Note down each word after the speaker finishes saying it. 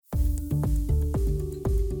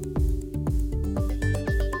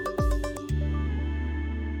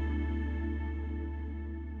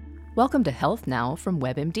Welcome to Health Now from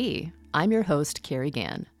WebMD. I'm your host, Carrie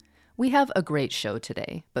Gann. We have a great show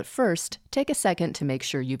today, but first, take a second to make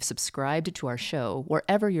sure you've subscribed to our show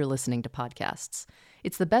wherever you're listening to podcasts.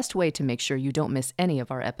 It's the best way to make sure you don't miss any of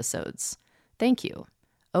our episodes. Thank you.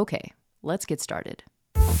 Okay, let's get started.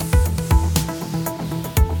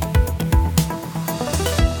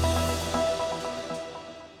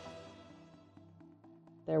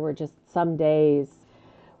 There were just some days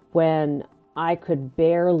when I could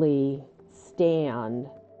barely stand.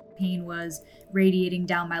 Pain was radiating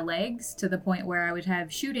down my legs to the point where I would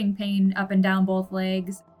have shooting pain up and down both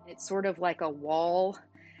legs. It's sort of like a wall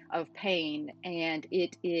of pain, and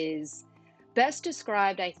it is best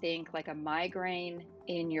described, I think, like a migraine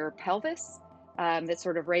in your pelvis that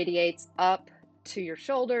sort of radiates up to your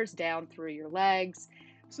shoulders, down through your legs.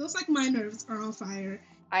 Feels like my nerves are on fire.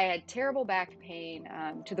 I had terrible back pain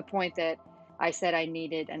to the point that I said I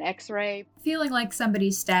needed an x-ray. Feeling like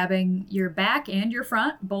somebody's stabbing your back and your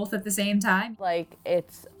front, both at the same time. Like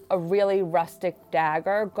it's a really rustic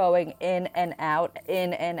dagger going in and out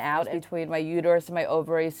between my uterus and my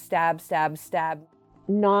ovaries, stab, stab, stab.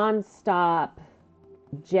 Non-stop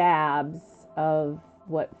jabs of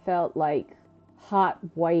what felt like hot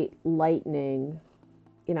white lightning.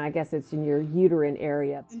 I guess it's in your uterine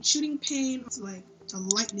area. And shooting pain was like a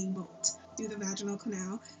lightning bolt through the vaginal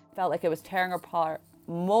canal. Felt like it was tearing apart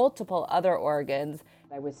multiple other organs.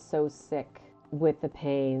 I was so sick with the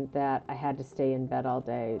pain that I had to stay in bed all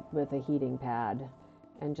day with a heating pad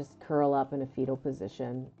and just curl up in a fetal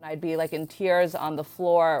position. I'd be like in tears on the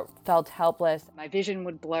floor, felt helpless. My vision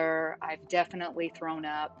would blur. I've definitely thrown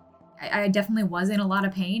up. I definitely was in a lot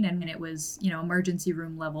of pain, and it was, emergency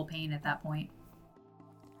room level pain at that point.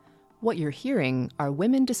 What you're hearing are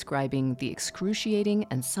women describing the excruciating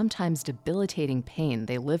and sometimes debilitating pain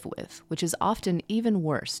they live with, which is often even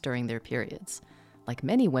worse during their periods. Like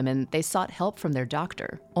many women, they sought help from their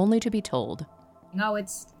doctor, only to be told, "No,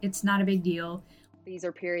 it's not a big deal. These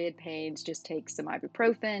are period pains, just take some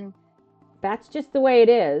ibuprofen. That's just the way it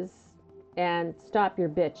is, and stop your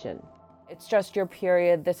bitching. It's just your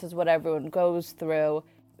period. This is what everyone goes through.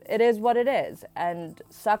 It is what it is, and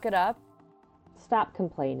suck it up. Stop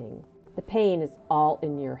complaining. The pain is all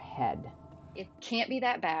in your head. It can't be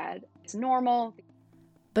that bad. It's normal."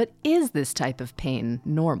 But is this type of pain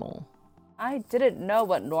normal? I didn't know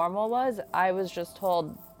what normal was. I was just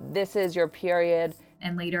told, this is your period.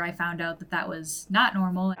 And later I found out that was not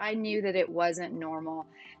normal. I knew that it wasn't normal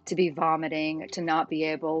to be vomiting, to not be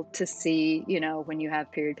able to see, when you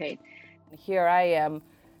have period pain. Here I am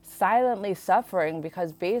silently suffering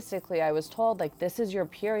because basically I was told, this is your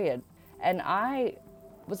period. And I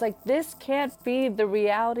was like, this can't be the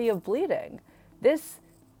reality of bleeding. This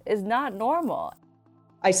is not normal.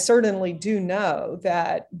 I certainly do know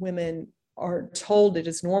that women are told it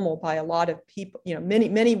is normal by a lot of people.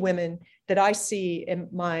 Many women that I see in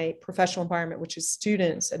my professional environment, which is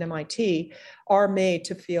students at MIT, are made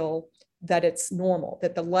to feel that it's normal,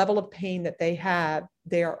 that the level of pain that they have,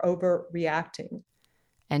 they are overreacting.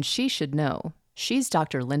 And she should know. She's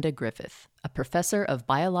Dr. Linda Griffith, a professor of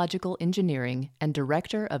biological engineering and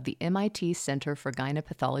director of the MIT Center for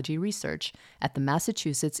Gynepathology Research at the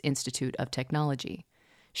Massachusetts Institute of Technology.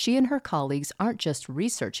 She and her colleagues aren't just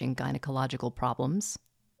researching gynecological problems.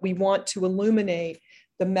 We want to illuminate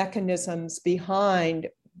the mechanisms behind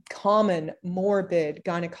common morbid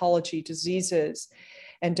gynecology diseases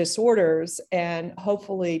and disorders, and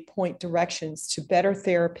hopefully point directions to better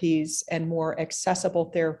therapies and more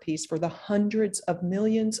accessible therapies for the hundreds of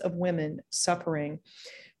millions of women suffering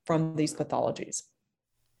from these pathologies.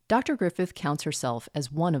 Dr. Griffith counts herself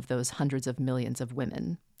as one of those hundreds of millions of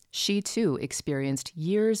women. She, too, experienced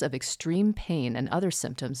years of extreme pain and other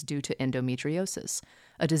symptoms due to endometriosis,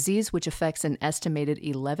 a disease which affects an estimated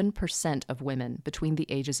 11% of women between the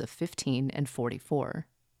ages of 15 and 44.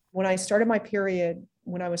 When I started my period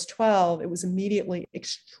when I was 12, it was immediately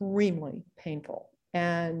extremely painful.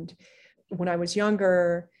 And when I was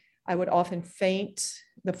younger, I would often faint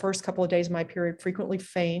the first couple of days of my period, frequently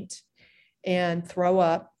faint and throw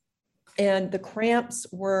up. And the cramps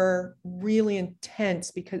were really intense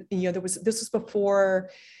because, this was before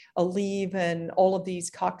Aleve and all of these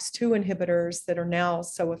COX-2 inhibitors that are now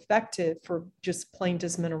so effective for just plain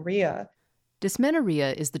dysmenorrhea.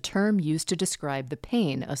 Dysmenorrhea is the term used to describe the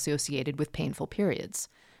pain associated with painful periods.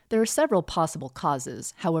 There are several possible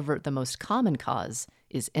causes. However, the most common cause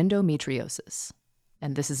is endometriosis.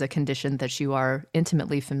 And this is a condition that you are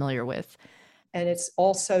intimately familiar with. And it's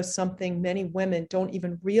also something many women don't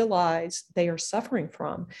even realize they are suffering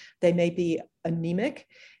from. They may be anemic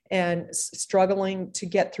and struggling to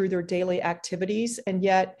get through their daily activities, and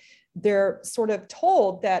yet they're sort of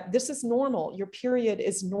told that this is normal, your period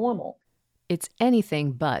is normal. It's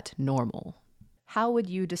anything but normal. How would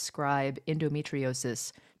you describe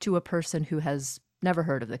endometriosis to a person who has never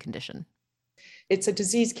heard of the condition? It's a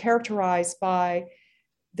disease characterized by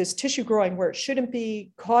this tissue growing where it shouldn't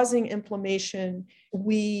be, causing inflammation.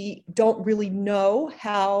 We don't really know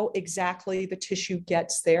how exactly the tissue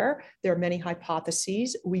gets there. There are many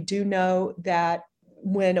hypotheses. We do know that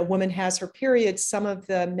when a woman has her period, some of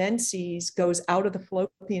the menses goes out of the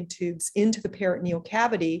fallopian tubes into the peritoneal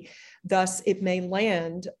cavity. Thus, it may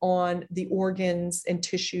land on the organs and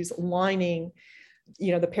tissues lining.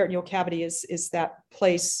 The peritoneal cavity is that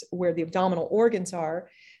place where the abdominal organs are.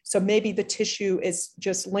 So maybe the tissue is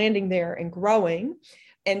just landing there and growing.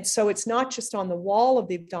 And so it's not just on the wall of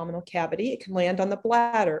the abdominal cavity, it can land on the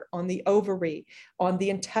bladder, on the ovary, on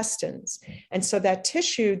the intestines. And so that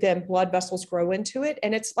tissue, then blood vessels grow into it.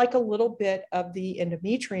 And it's like a little bit of the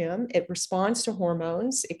endometrium. It responds to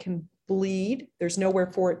hormones. It can bleed. There's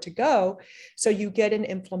nowhere for it to go. So you get an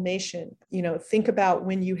inflammation. Think about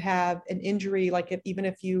when you have an injury, like even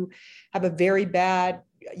if you have a very bad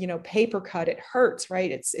paper cut, it hurts,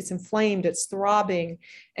 right? It's inflamed, it's throbbing.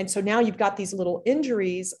 And so now you've got these little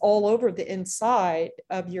injuries all over the inside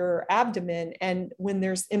of your abdomen. And when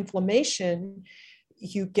there's inflammation,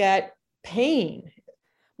 you get pain.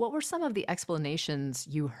 What were some of the explanations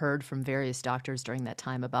you heard from various doctors during that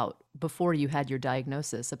time before you had your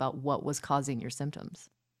diagnosis, about what was causing your symptoms?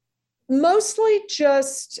 Mostly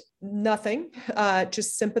just nothing,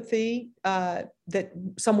 just sympathy that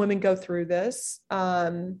some women go through this.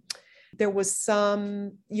 There was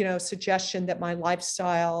some, suggestion that my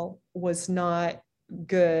lifestyle was not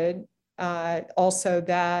good. Also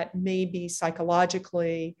that maybe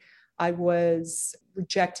psychologically I was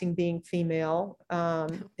rejecting being female.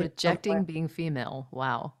 Rejecting being female.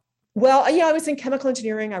 Wow. Well, I was in chemical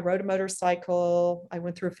engineering. I rode a motorcycle. I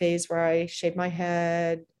went through a phase where I shaved my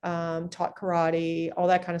head, taught karate, all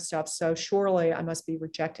that kind of stuff. So surely I must be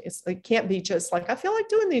rejected. It can't be just like, I feel like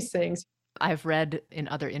doing these things. I've read in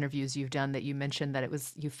other interviews you've done that you mentioned that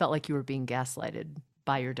you felt like you were being gaslighted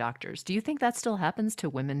by your doctors. Do you think that still happens to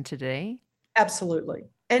women today? Absolutely.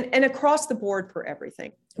 And across the board for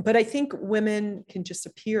everything. But I think women can just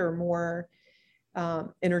appear more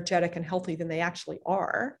energetic and healthy than they actually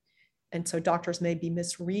are. And so doctors may be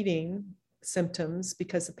misreading symptoms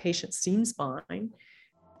because the patient seems fine.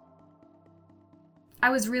 I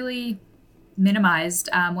was really minimized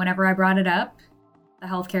whenever I brought it up. The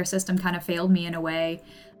healthcare system kind of failed me in a way.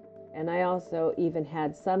 And I also even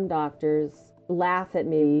had some doctors laugh at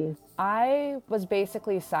me. I was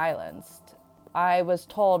basically silenced. I was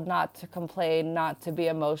told not to complain, not to be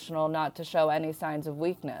emotional, not to show any signs of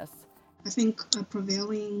weakness. I think a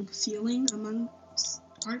prevailing feeling among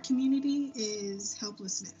our community is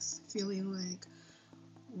helplessness, feeling like,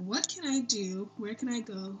 what can I do? Where can I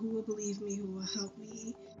go? Who will believe me? Who will help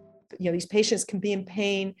me? These patients can be in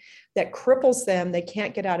pain that cripples them. They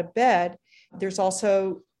can't get out of bed. There's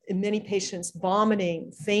also, in many patients,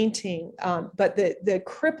 vomiting, fainting, but the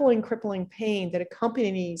crippling pain that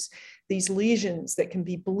accompanies these lesions that can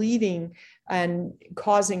be bleeding and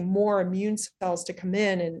causing more immune cells to come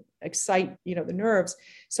in and excite, the nerves.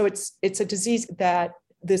 So it's a disease that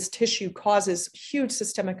this tissue causes huge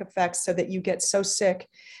systemic effects so that you get so sick,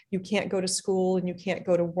 you can't go to school and you can't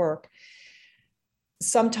go to work.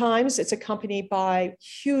 Sometimes it's accompanied by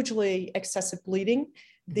hugely excessive bleeding.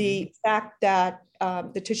 The fact that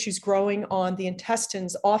the tissue's growing on the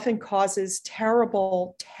intestines often causes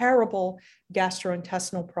terrible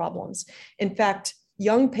gastrointestinal problems. In fact,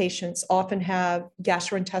 young patients often have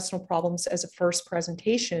gastrointestinal problems as a first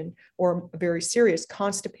presentation, or very serious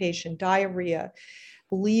constipation, diarrhea,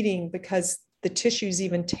 bleeding, because the tissues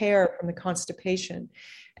even tear from the constipation.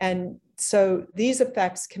 And so these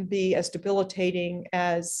effects can be as debilitating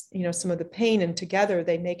as, some of the pain, and together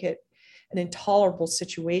they make it an intolerable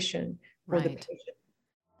situation for the patient.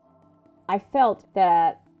 I felt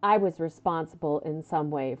that I was responsible in some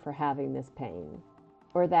way for having this pain,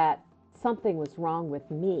 or that something was wrong with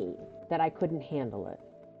me, that I couldn't handle it.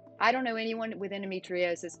 I don't know anyone with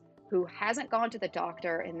endometriosis who hasn't gone to the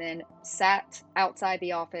doctor and then sat outside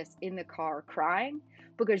the office in the car crying,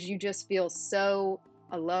 because you just feel so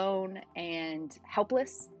alone and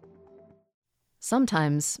helpless.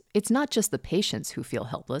 Sometimes it's not just the patients who feel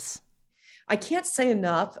helpless. I can't say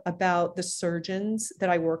enough about the surgeons that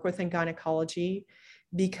I work with in gynecology,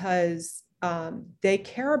 because they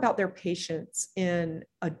care about their patients in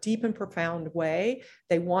a deep and profound way.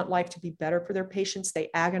 They want life to be better for their patients. They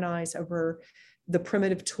agonize over the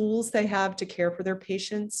primitive tools they have to care for their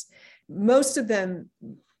patients. Most of them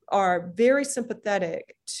are very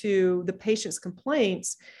sympathetic to the patient's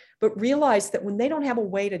complaints, but realize that when they don't have a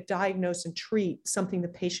way to diagnose and treat something the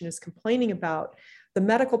patient is complaining about, the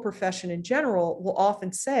medical profession in general will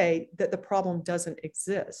often say that the problem doesn't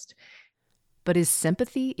exist. But is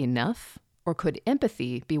sympathy enough? Or could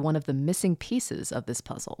empathy be one of the missing pieces of this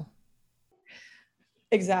puzzle?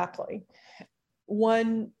 Exactly.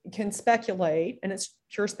 One can speculate, and it's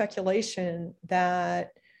pure speculation,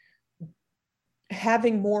 that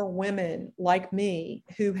having more women like me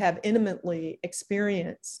who have intimately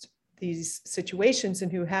experienced these situations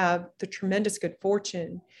and who have the tremendous good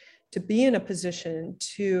fortune to be in a position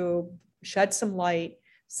to shed some light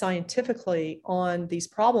scientifically on these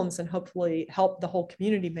problems and hopefully help the whole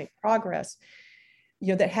community make progress,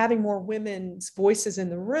 that having more women's voices in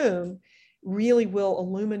the room really will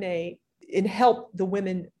illuminate and help the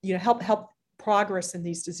women, help progress in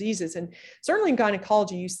these diseases. And certainly in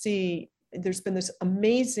gynecology, you see there's been this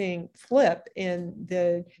amazing flip in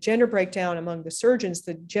the gender breakdown among the surgeons.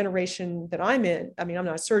 The generation that I'm in, I mean, I'm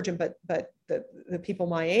not a surgeon, but the people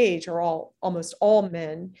my age are almost all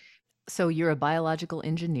men. So you're a biological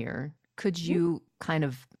engineer. Could you kind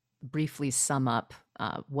of briefly sum up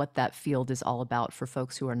what that field is all about for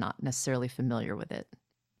folks who are not necessarily familiar with it?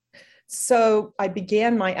 So I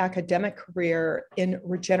began my academic career in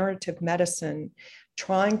regenerative medicine,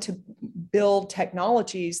 trying to build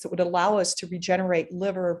technologies that would allow us to regenerate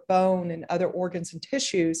liver, bone, and other organs and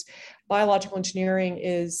tissues. Biological engineering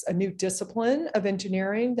is a new discipline of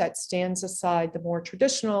engineering that stands aside the more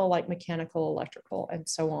traditional, like mechanical, electrical, and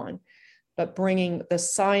so on, but bringing the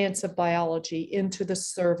science of biology into the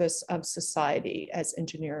service of society, as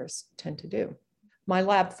engineers tend to do. My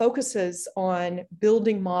lab focuses on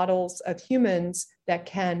building models of humans that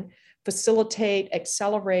can facilitate,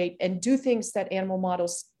 accelerate, and do things that animal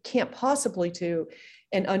models can't possibly do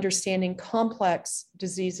in understanding complex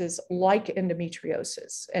diseases like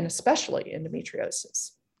endometriosis, and especially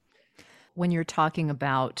endometriosis. When you're talking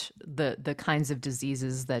about the kinds of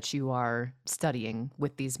diseases that you are studying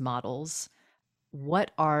with these models,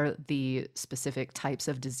 what are the specific types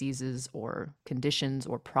of diseases or conditions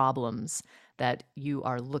or problems that you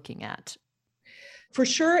are looking at? For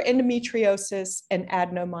sure, endometriosis and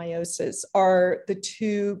adenomyosis are the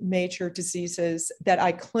two major diseases that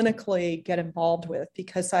I clinically get involved with,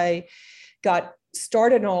 because I got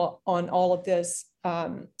started on all of this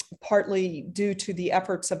partly due to the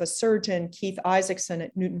efforts of a surgeon, Keith Isaacson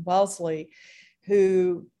at Newton Wellesley,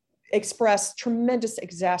 who expressed tremendous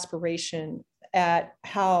exasperation at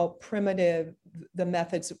how primitive the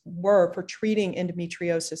methods were for treating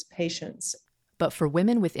endometriosis patients. But for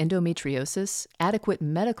women with endometriosis, adequate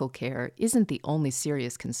medical care isn't the only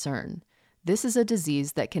serious concern. This is a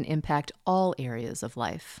disease that can impact all areas of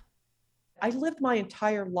life. I lived my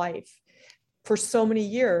entire life for so many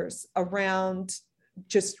years around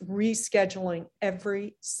just rescheduling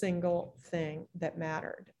every single thing that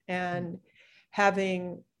mattered and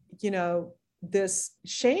having, this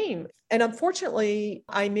shame. And unfortunately,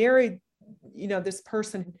 I married, this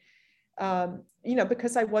person,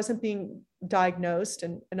 because I wasn't being diagnosed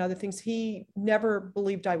and other things. He never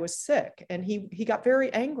believed I was sick. And he got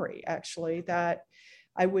very angry, actually, that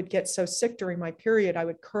I would get so sick during my period. I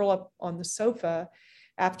would curl up on the sofa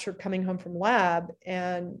after coming home from lab,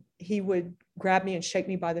 and he would grab me and shake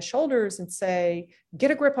me by the shoulders and say,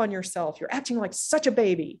 "Get a grip on yourself. You're acting like such a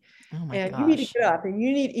baby. Oh my and gosh. You need to get up, and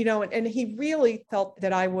you need, and he really felt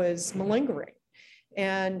that I was malingering.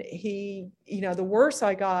 And he, the worse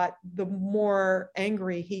I got, the more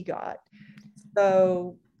angry he got.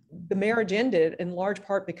 So the marriage ended in large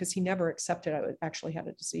part because he never accepted I actually had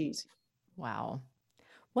a disease. Wow.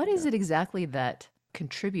 What is it exactly that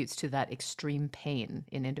contributes to that extreme pain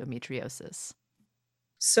in endometriosis?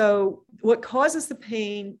 So what causes the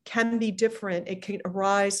pain can be different. It can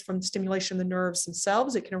arise from stimulation of the nerves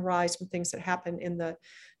themselves. It can arise from things that happen in the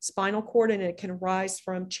spinal cord, and it can arise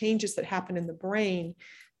from changes that happen in the brain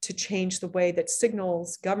to change the way that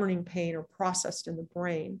signals governing pain are processed in the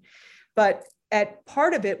brain. But at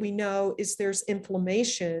part of it, we know is there's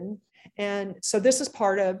inflammation. And so this is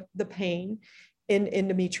part of the pain in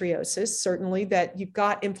endometriosis, certainly, that you've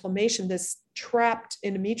got inflammation, this trapped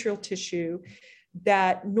endometrial tissue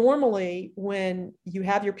that normally when you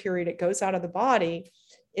have your period, it goes out of the body.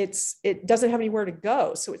 It doesn't have anywhere to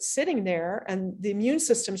go. So it's sitting there and the immune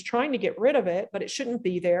system's trying to get rid of it, but it shouldn't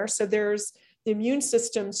be there. So there's the immune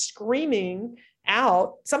system screaming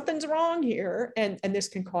out, something's wrong here. And this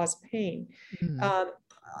can cause pain.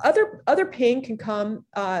 Other pain can come,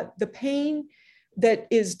 the pain that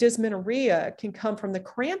is dysmenorrhea can come from the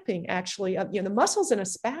cramping, actually, of the muscles in a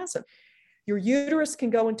spasm. your uterus can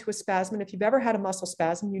go into a spasm. And if you've ever had a muscle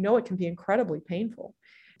spasm, you know it can be incredibly painful.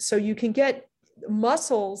 So you can get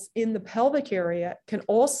muscles in the pelvic area can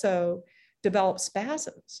also develop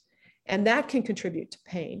spasms, and that can contribute to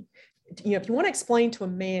pain. If you want to explain to a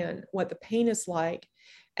man what the pain is like,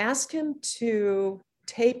 ask him to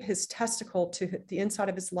tape his testicle to the inside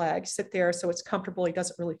of his leg, sit there so it's comfortable, he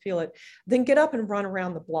doesn't really feel it, then get up and run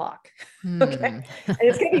around the block. Okay. And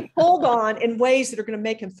it's going to be pulled on in ways that are going to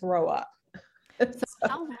make him throw up. So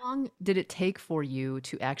how long did it take for you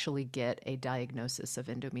to actually get a diagnosis of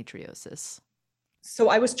endometriosis? So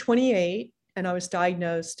I was 28 and I was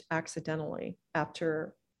diagnosed accidentally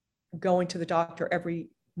after going to the doctor every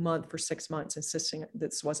month for 6 months, insisting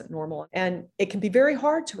this wasn't normal. And it can be very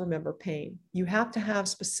hard to remember pain. You have to have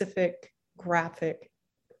specific graphic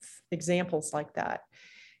examples like that.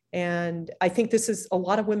 And I think this is, a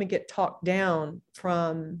lot of women get talked down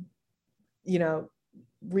from,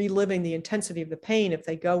 reliving the intensity of the pain. If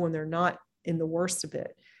they go when they're not in the worst of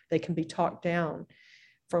it, they can be talked down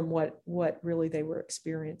from what really they were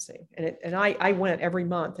experiencing. And I went every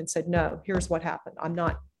month and said, no, here's what happened. I'm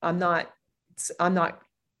not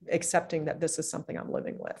accepting that this is something I'm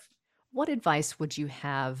living with. What advice would you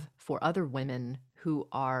have for other women who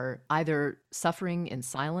are either suffering in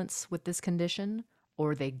silence with this condition,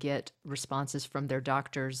 or they get responses from their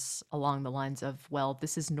doctors along the lines of, well,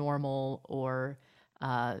 this is normal, or,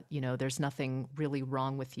 there's nothing really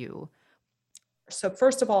wrong with you? So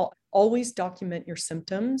first of all, always document your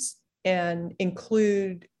symptoms and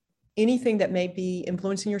include anything that may be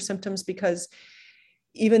influencing your symptoms, because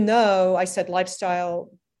even though I said lifestyle,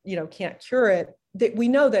 can't cure it, that we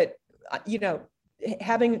know that,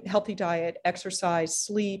 having healthy diet, exercise,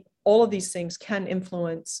 sleep, all of these things can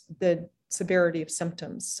influence the severity of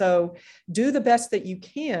symptoms. So do the best that you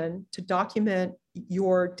can to document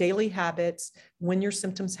your daily habits, when your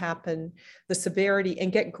symptoms happen, the severity,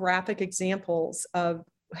 and get graphic examples of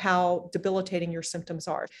how debilitating your symptoms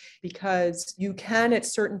are. Because you can, at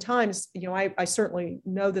certain times, I certainly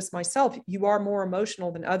know this myself, you are more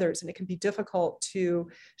emotional than others, and it can be difficult to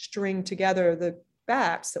string together the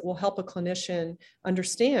facts that will help a clinician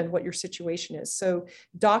understand what your situation is. So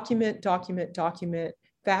document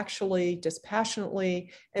factually,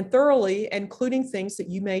 dispassionately, and thoroughly, including things that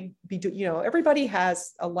you may be doing. Everybody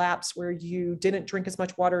has a lapse where you didn't drink as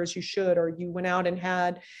much water as you should, or you went out and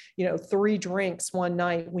had, 3 drinks one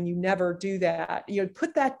night when you never do that.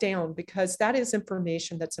 Put that down, because that is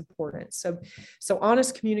information that's important. So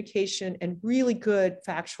honest communication and really good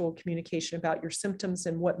factual communication about your symptoms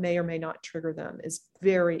and what may or may not trigger them is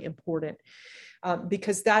very important,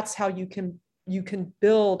 because that's how you can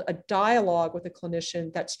build a dialogue with a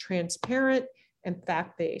clinician that's transparent and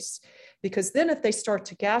fact-based. Because then if they start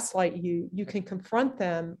to gaslight you, you can confront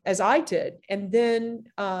them, as I did, and then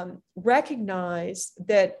recognize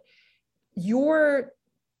that your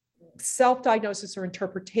self-diagnosis or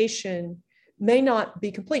interpretation may not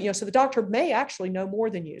be complete. So the doctor may actually know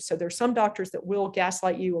more than you. So there's some doctors that will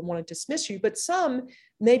gaslight you and want to dismiss you, but some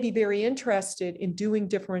may be very interested in doing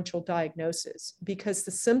differential diagnosis, because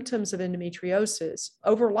the symptoms of endometriosis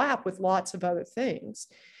overlap with lots of other things.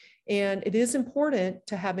 And it is important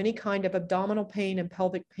to have any kind of abdominal pain and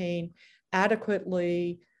pelvic pain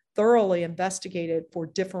adequately, thoroughly investigated for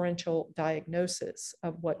differential diagnosis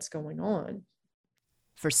of what's going on.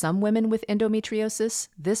 For some women with endometriosis,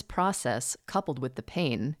 this process, coupled with the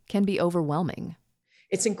pain, can be overwhelming.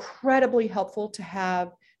 It's incredibly helpful to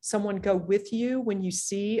have someone go with you when you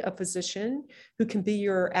see a physician who can be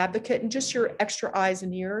your advocate and just your extra eyes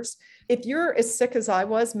and ears. If you're as sick as I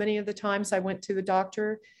was, many of the times I went to the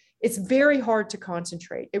doctor, it's very hard to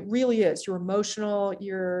concentrate. It really is. You're emotional,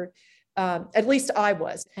 at least I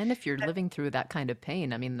was. And if you're living through that kind of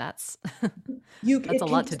pain, that's that's a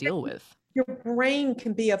lot to deal with. Your brain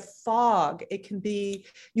can be a fog.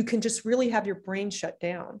 You can just really have your brain shut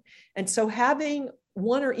down. And so having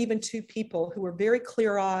 1 or even 2 people who are very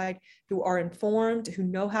clear-eyed, who are informed, who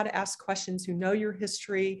know how to ask questions, who know your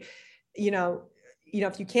history,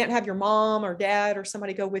 if you can't have your mom or dad or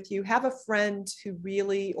somebody go with you, have a friend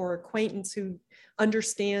or acquaintance who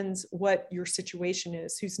understands what your situation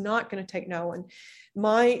is, who's not going to take no. And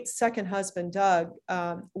my second husband, Doug,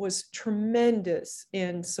 was tremendous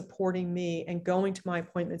in supporting me and going to my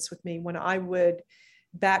appointments with me when I would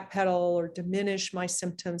backpedal or diminish my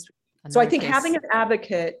symptoms. So I think having an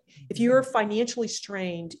advocate, if you're financially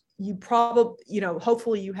strained, you probably,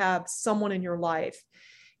 hopefully you have someone in your life,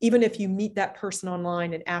 even if you meet that person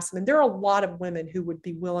online and ask them. And there are a lot of women who would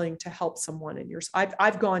be willing to help someone in yours.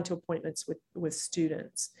 I've gone to appointments with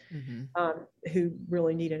students who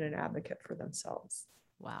really needed an advocate for themselves.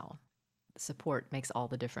 Wow. support makes all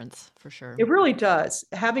the difference, for sure. It really does.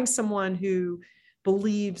 Having someone who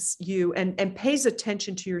believes you and pays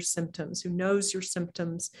attention to your symptoms, who knows your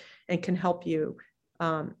symptoms and can help you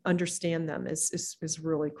understand them is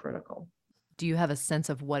really critical. Do you have a sense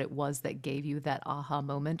of what it was that gave you that aha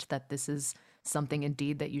moment that this is something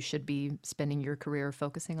indeed that you should be spending your career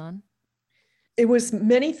focusing on? It was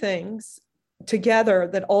many things together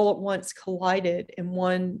that all at once collided in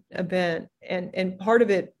one event. And part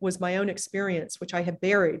of it was my own experience, which I had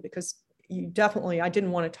buried because I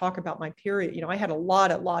didn't want to talk about my period. I had a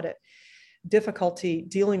lot of difficulty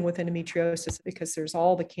dealing with endometriosis because there's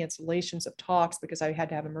all the cancellations of talks because I had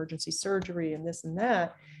to have emergency surgery and this and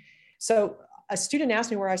that. So a student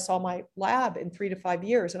asked me where I saw my lab in 3 to 5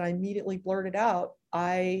 years, and I immediately blurted out,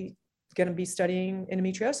 I'm going to be studying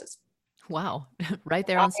endometriosis. Wow. Right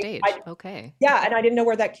there on stage. Okay. Yeah. And I didn't know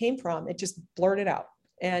where that came from. It just blurted out.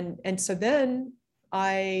 And so then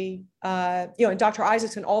and Dr.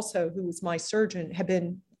 Isaacson also, who was my surgeon, had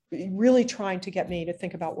been really trying to get me to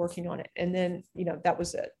think about working on it. And then, that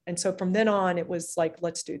was it. And so from then on, it was like,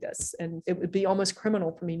 let's do this. And it would be almost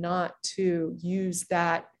criminal for me not to use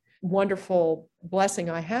that wonderful blessing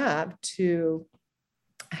I have to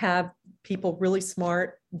have people really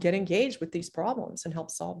smart get engaged with these problems and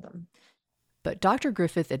help solve them. But Dr.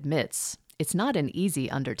 Griffith admits it's not an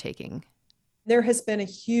easy undertaking. There has been a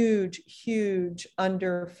huge, huge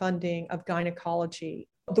underfunding of gynecology.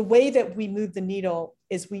 The way that we move the needle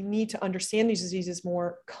is we need to understand these diseases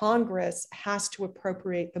more. Congress has to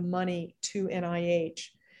appropriate the money to NIH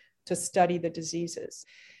to study the diseases.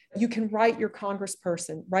 You can write your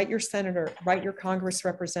congressperson, write your senator, write your Congress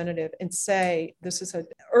representative and say, this is an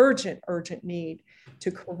urgent need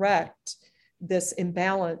to correct this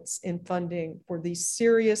imbalance in funding for these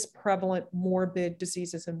serious, prevalent, morbid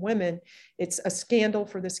diseases in women. It's a scandal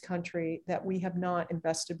for this country that we have not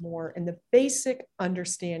invested more in the basic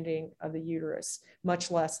understanding of the uterus,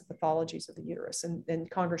 much less the pathologies of the uterus.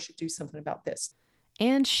 And Congress should do something about this.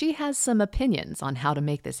 And she has some opinions on how to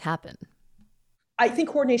make this happen. I think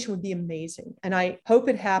coordination would be amazing, and I hope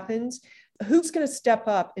it happens. Who's going to step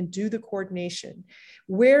up and do the coordination?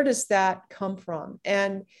 Where does that come from?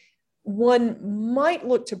 And one might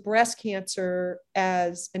look to breast cancer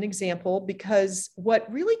as an example, because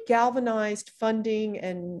what really galvanized funding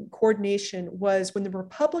and coordination was when the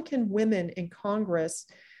Republican women in Congress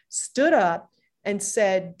stood up and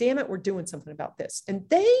said, damn it, we're doing something about this. And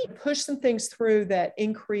they pushed some things through that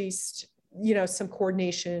increased, some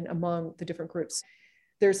coordination among the different groups.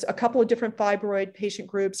 There's a couple of different fibroid patient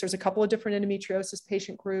groups. There's a couple of different endometriosis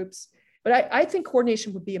patient groups. But I think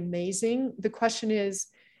coordination would be amazing. The question is,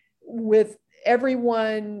 with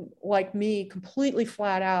everyone like me completely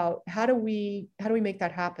flat out, how do we make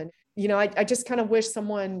that happen? I just kind of wish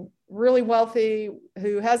someone really wealthy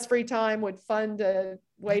who has free time would fund a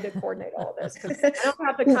way to coordinate all of this, because I don't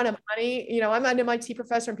have the kind of money. I'm an MIT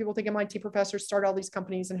professor, and people think MIT professors start all these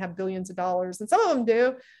companies and have billions of dollars, and some of them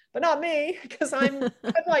do, but not me, because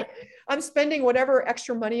I'm spending whatever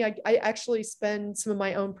extra money. I actually spend some of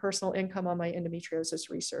my own personal income on my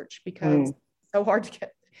endometriosis research because it's so hard to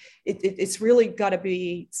get. It's really got to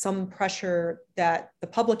be some pressure that the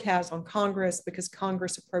public has on Congress, because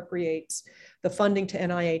Congress appropriates the funding to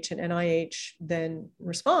NIH, and NIH then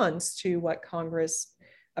responds to what Congress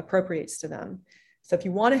appropriates to them. So if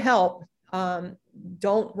you want to help,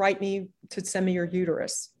 don't write me to send me your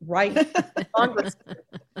uterus. Write the Congress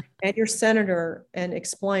and your senator and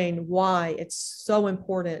explain why it's so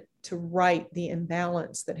important to right the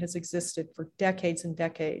imbalance that has existed for decades and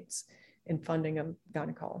decades in funding of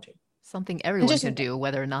gynecology. Something everyone can do,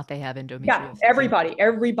 whether or not they have endometriosis. Yeah,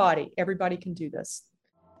 everybody can do this.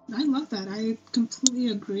 I love that. I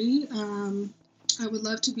completely agree. I would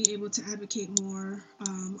love to be able to advocate more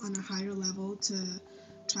on a higher level to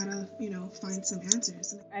try to, find some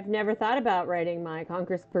answers. I've never thought about writing my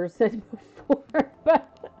congressperson before,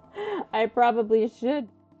 but I probably should.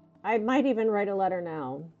 I might even write a letter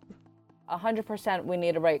now. 100% we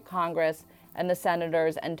need to write Congress and the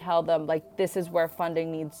senators and tell them, this is where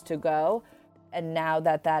funding needs to go. And now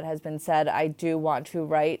that has been said, I do want to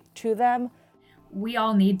write to them. We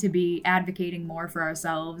all need to be advocating more for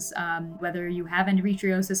ourselves, whether you have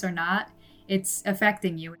endometriosis or not. It's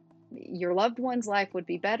affecting you. Your loved one's life would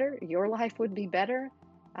be better. Your life would be better.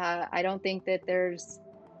 I don't think that there's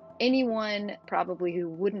anyone probably who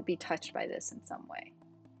wouldn't be touched by this in some way.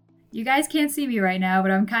 You guys can't see me right now,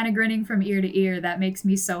 but I'm kind of grinning from ear to ear. That makes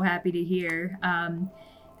me so happy to hear.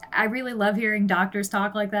 I really love hearing doctors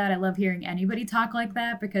talk like that. I love hearing anybody talk like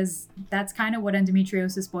that, because that's kind of what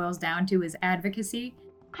endometriosis boils down to, is advocacy.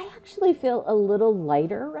 I actually feel a little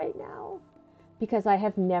lighter right now, because I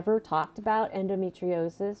have never talked about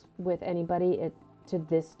endometriosis with anybody to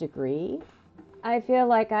this degree. I feel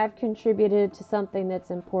like I've contributed to something that's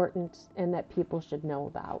important and that people should know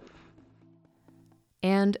about.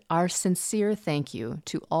 And our sincere thank you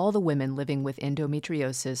to all the women living with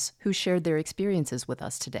endometriosis who shared their experiences with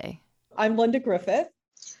us today. I'm Linda Griffith.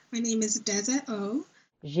 My name is Deza O.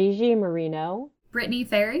 Gigi Marino. Brittany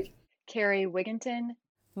Ferry. Carrie Wigginton.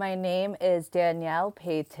 My name is Danielle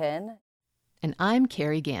Payton. And I'm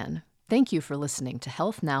Carrie Gann. Thank you for listening to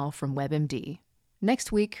Health Now from WebMD.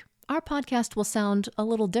 Next week, our podcast will sound a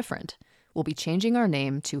little different. We'll be changing our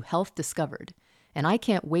name to Health Discovered, and I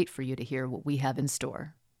can't wait for you to hear what we have in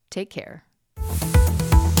store. Take care.